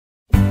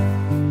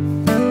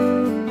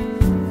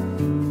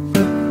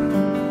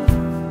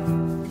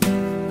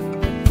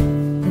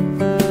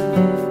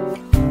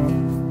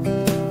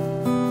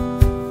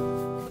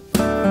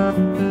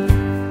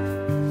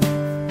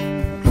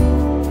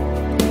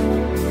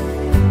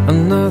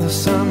Another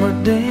summer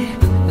day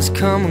has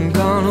come and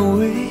gone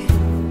away,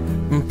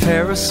 from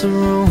Paris or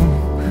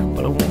Rome,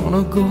 but I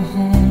wanna go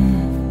home.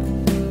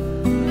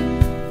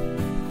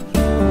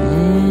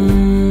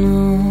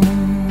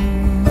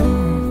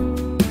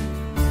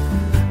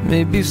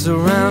 Maybe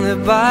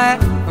surrounded by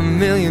a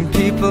million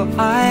people,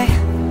 I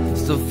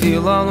still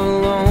feel all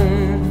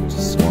alone.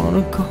 Just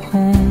wanna go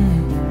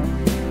home.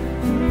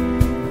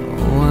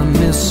 Oh, I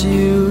miss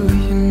you,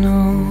 you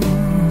know.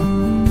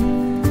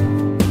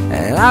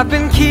 And I've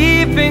been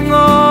keeping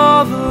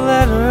all the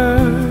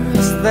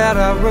letters that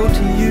I wrote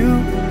to you,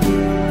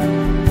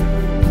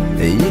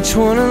 each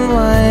one a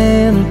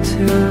line or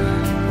two.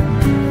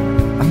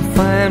 I'm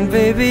fine,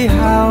 baby,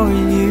 how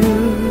are you?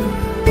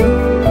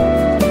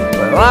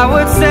 Well, I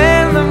would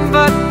send them,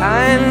 but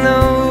I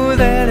know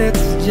that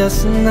it's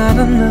just not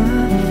enough.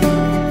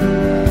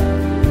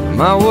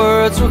 My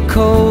words were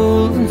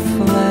cold and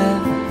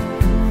flat,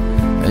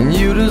 and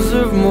you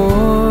deserve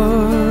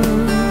more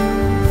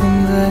than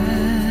that.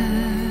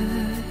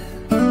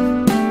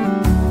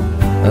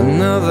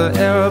 Another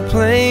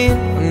airplane,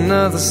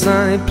 another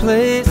sunny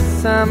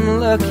place. I'm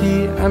lucky,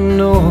 I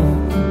know,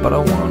 but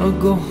I wanna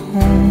go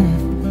home.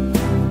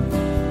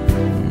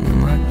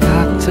 I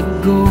got to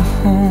go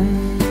home.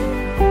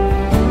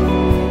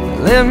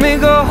 Let me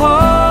go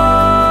home.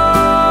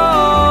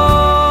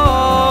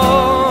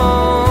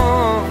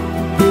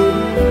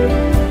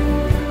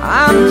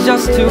 I'm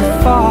just too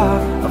far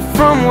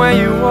from where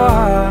you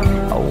are.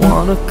 I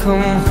wanna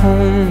come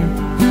home.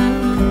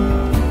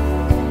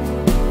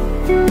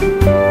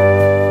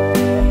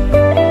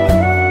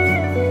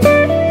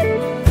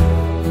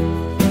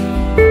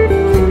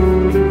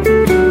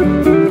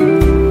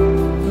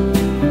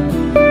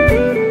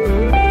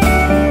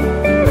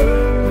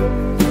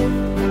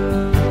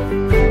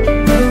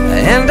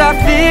 And I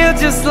feel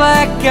just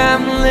like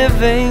I'm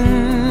living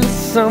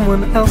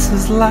someone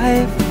else's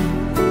life.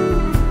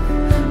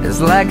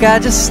 It's like I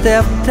just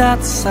stepped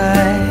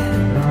outside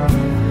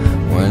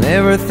when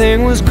everything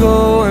was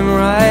going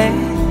right.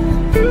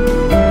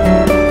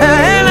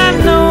 And I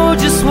know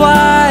just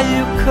why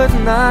you could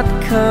not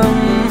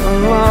come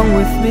along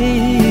with me.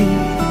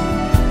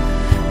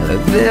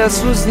 This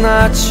was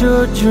not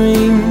your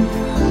dream,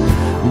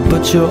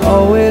 but you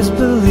always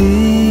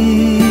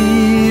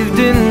believed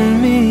in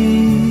me.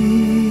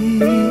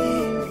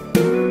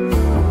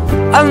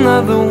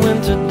 Another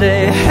winter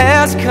day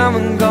has come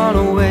and gone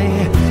away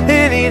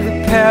in either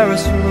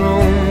Paris or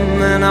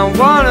Rome, and I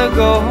wanna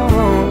go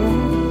home.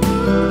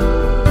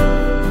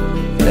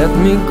 Let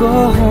me go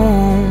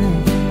home.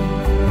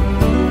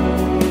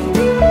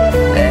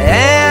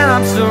 And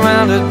I'm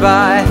surrounded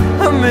by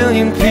a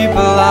million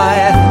people,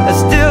 I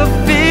still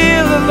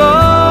feel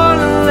alone.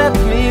 Let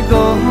me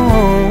go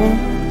home.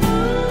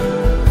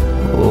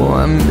 Oh,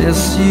 I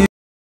miss you.